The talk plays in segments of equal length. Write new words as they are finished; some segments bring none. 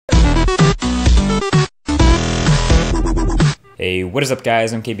Hey, what is up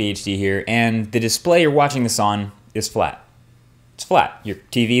guys, I'm KBHD here, and the display you're watching this on is flat. It's flat. Your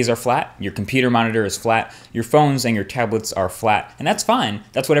TVs are flat, your computer monitor is flat, your phones and your tablets are flat, and that's fine.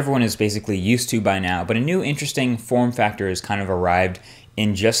 That's what everyone is basically used to by now, but a new interesting form factor has kind of arrived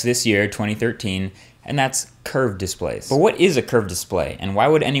in just this year, 2013, and that's curved displays. But what is a curved display, and why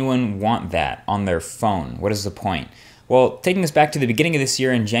would anyone want that on their phone? What is the point? Well, taking us back to the beginning of this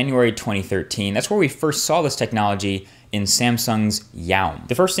year in January 2013, that's where we first saw this technology in Samsung's Yaum.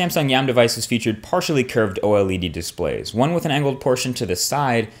 The first Samsung Yaum devices featured partially curved OLED displays, one with an angled portion to the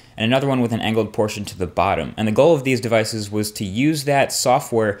side and another one with an angled portion to the bottom. And the goal of these devices was to use that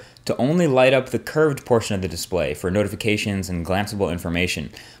software to only light up the curved portion of the display for notifications and glanceable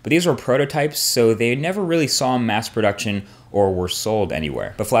information. But these were prototypes, so they never really saw mass production or were sold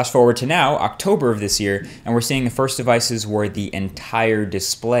anywhere. But flash forward to now, October of this year, and we're seeing the first devices where the entire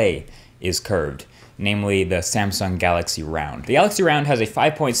display is curved, namely the Samsung Galaxy Round. The Galaxy Round has a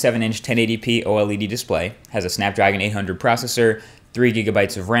 5.7-inch 1080p OLED display, has a Snapdragon 800 processor, 3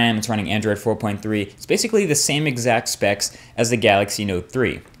 GB of RAM, it's running Android 4.3. It's basically the same exact specs as the Galaxy Note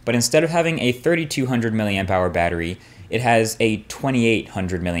 3, but instead of having a 3200 mAh battery, it has a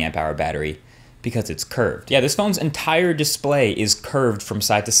 2800 mAh battery because it's curved. Yeah, this phone's entire display is curved from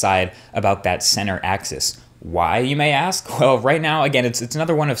side to side about that center axis. Why, you may ask? Well, right now, again, it's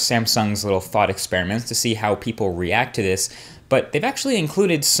another one of Samsung's little thought experiments to see how people react to this, but they've actually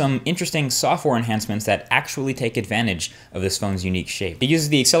included some interesting software enhancements that actually take advantage of this phone's unique shape. It uses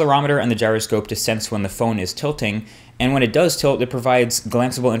the accelerometer and the gyroscope to sense when the phone is tilting, and when it does tilt, it provides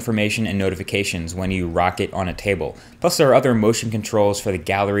glanceable information and notifications when you rock it on a table. Plus, there are other motion controls for the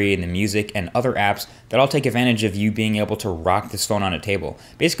gallery and the music and other apps that all take advantage of you being able to rock this phone on a table.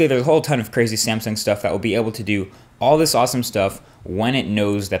 Basically, there's a whole ton of crazy Samsung stuff that will be able to do all this awesome stuff when it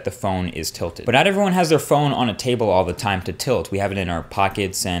knows that the phone is tilted. But not everyone has their phone on a table all the time to tilt. We have it in our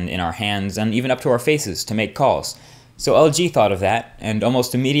pockets and in our hands and even up to our faces to make calls. So LG thought of that, and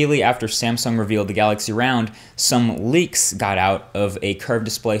almost immediately after Samsung revealed the Galaxy Round, some leaks got out of a curved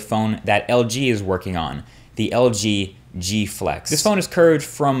display phone that LG is working on, the LG G Flex. This phone is curved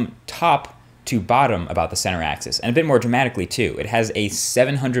from top to bottom about the center axis, and a bit more dramatically too. It has a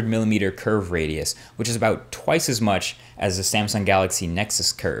 700mm curve radius, which is about twice as much as the Samsung Galaxy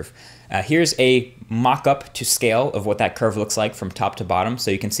Nexus curve. Here's a mock-up to scale of what that curve looks like from top to bottom,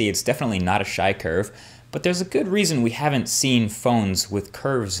 so you can see it's definitely not a shy curve, but there's a good reason we haven't seen phones with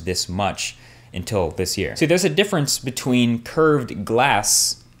curves this much until this year. See, there's a difference between curved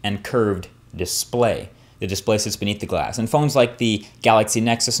glass and curved display. The display sits beneath the glass. And phones like the Galaxy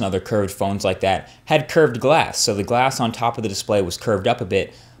Nexus and other curved phones like that had curved glass. So the glass on top of the display was curved up a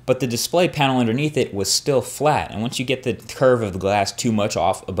bit, but the display panel underneath it was still flat. And once you get the curve of the glass too much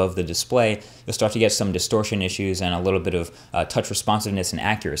off above the display, you'll start to get some distortion issues and a little bit of touch responsiveness and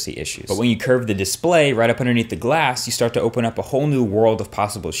accuracy issues. But when you curve the display right up underneath the glass, you start to open up a whole new world of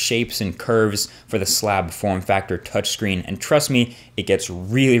possible shapes and curves for the slab form factor touchscreen. And trust me, it gets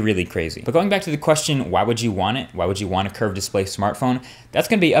really, really crazy. But going back to the question, why would you want it? Why would you want a curved display smartphone? That's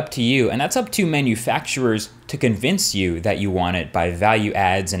gonna be up to you, and that's up to manufacturers to convince you that you want it by value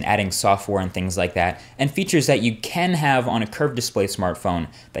adds and adding software and things like that, and features that you can have on a curved display smartphone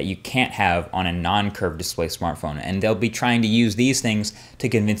that you can't have on a non-curved display smartphone. And they'll be trying to use these things to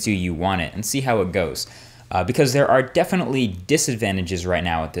convince you you want it and see how it goes. Because there are definitely disadvantages right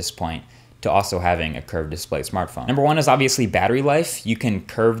now at this point to also having a curved display smartphone. Number one is obviously battery life. You can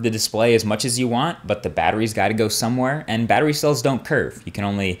curve the display as much as you want, but the battery's gotta go somewhere, and battery cells don't curve. You can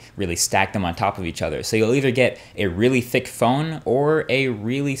only really stack them on top of each other. So you'll either get a really thick phone or a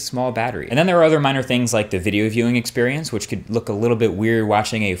really small battery. And then there are other minor things like the video viewing experience, which could look a little bit weird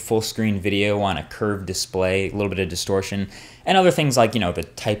watching a full screen video on a curved display, a little bit of distortion. And other things like, the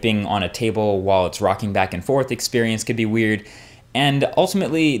typing on a table while it's rocking back and forth experience could be weird. And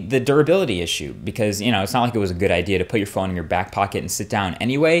ultimately, the durability issue, because, it's not like it was a good idea to put your phone in your back pocket and sit down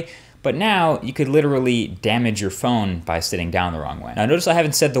anyway, but now you could literally damage your phone by sitting down the wrong way. Now, notice I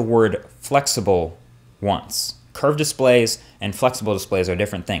haven't said the word flexible once. Curved displays and flexible displays are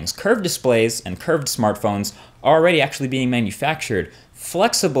different things. Curved displays and curved smartphones are already actually being manufactured.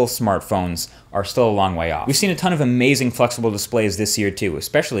 Flexible smartphones are still a long way off. We've seen a ton of amazing flexible displays this year too,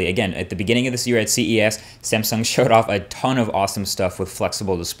 especially, again, at the beginning of this year at CES, Samsung showed off a ton of awesome stuff with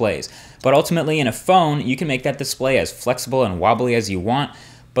flexible displays. But ultimately, in a phone, you can make that display as flexible and wobbly as you want,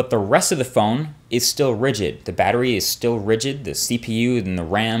 but the rest of the phone is still rigid. The battery is still rigid, the CPU and the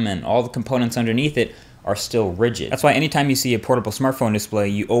RAM and all the components underneath it are still rigid. That's why anytime you see a portable smartphone display,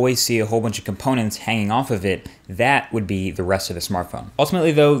 you always see a whole bunch of components hanging off of it. That would be the rest of the smartphone.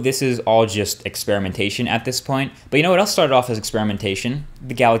 Ultimately though, this is all just experimentation at this point. But you know what else started off as experimentation?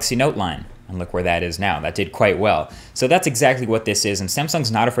 The Galaxy Note line. And look where that is now. That did quite well. So that's exactly what this is, and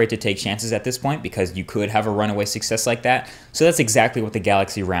Samsung's not afraid to take chances at this point because you could have a runaway success like that. So that's exactly what the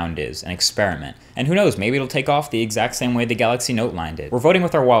Galaxy Round is, an experiment. And who knows, maybe it'll take off the exact same way the Galaxy Note line did. We're voting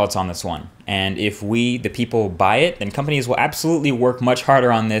with our wallets on this one, and if we, the people, buy it, then companies will absolutely work much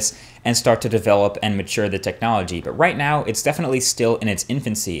harder on this and start to develop and mature the technology. But right now, it's definitely still in its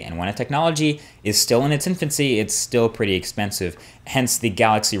infancy, and when a technology is still in its infancy, it's still pretty expensive. Hence, the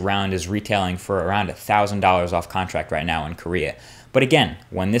Galaxy Round is retailing for around $1,000 off contract right now in Korea. But again,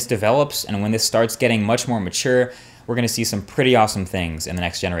 when this develops and when this starts getting much more mature, we're gonna see some pretty awesome things in the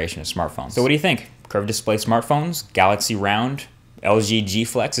next generation of smartphones. So what do you think? Curved display smartphones, Galaxy Round, LG G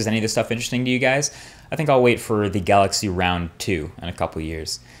Flex, is any of this stuff interesting to you guys? I think I'll wait for the Galaxy Round 2 in a couple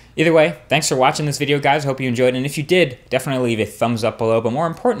years. Either way, thanks for watching this video, guys. Hope you enjoyed it. And if you did, definitely leave a thumbs up below. But more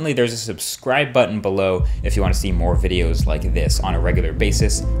importantly, there's a subscribe button below if you want to see more videos like this on a regular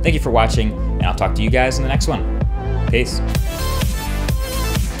basis. Thank you for watching, and I'll talk to you guys in the next one. Peace.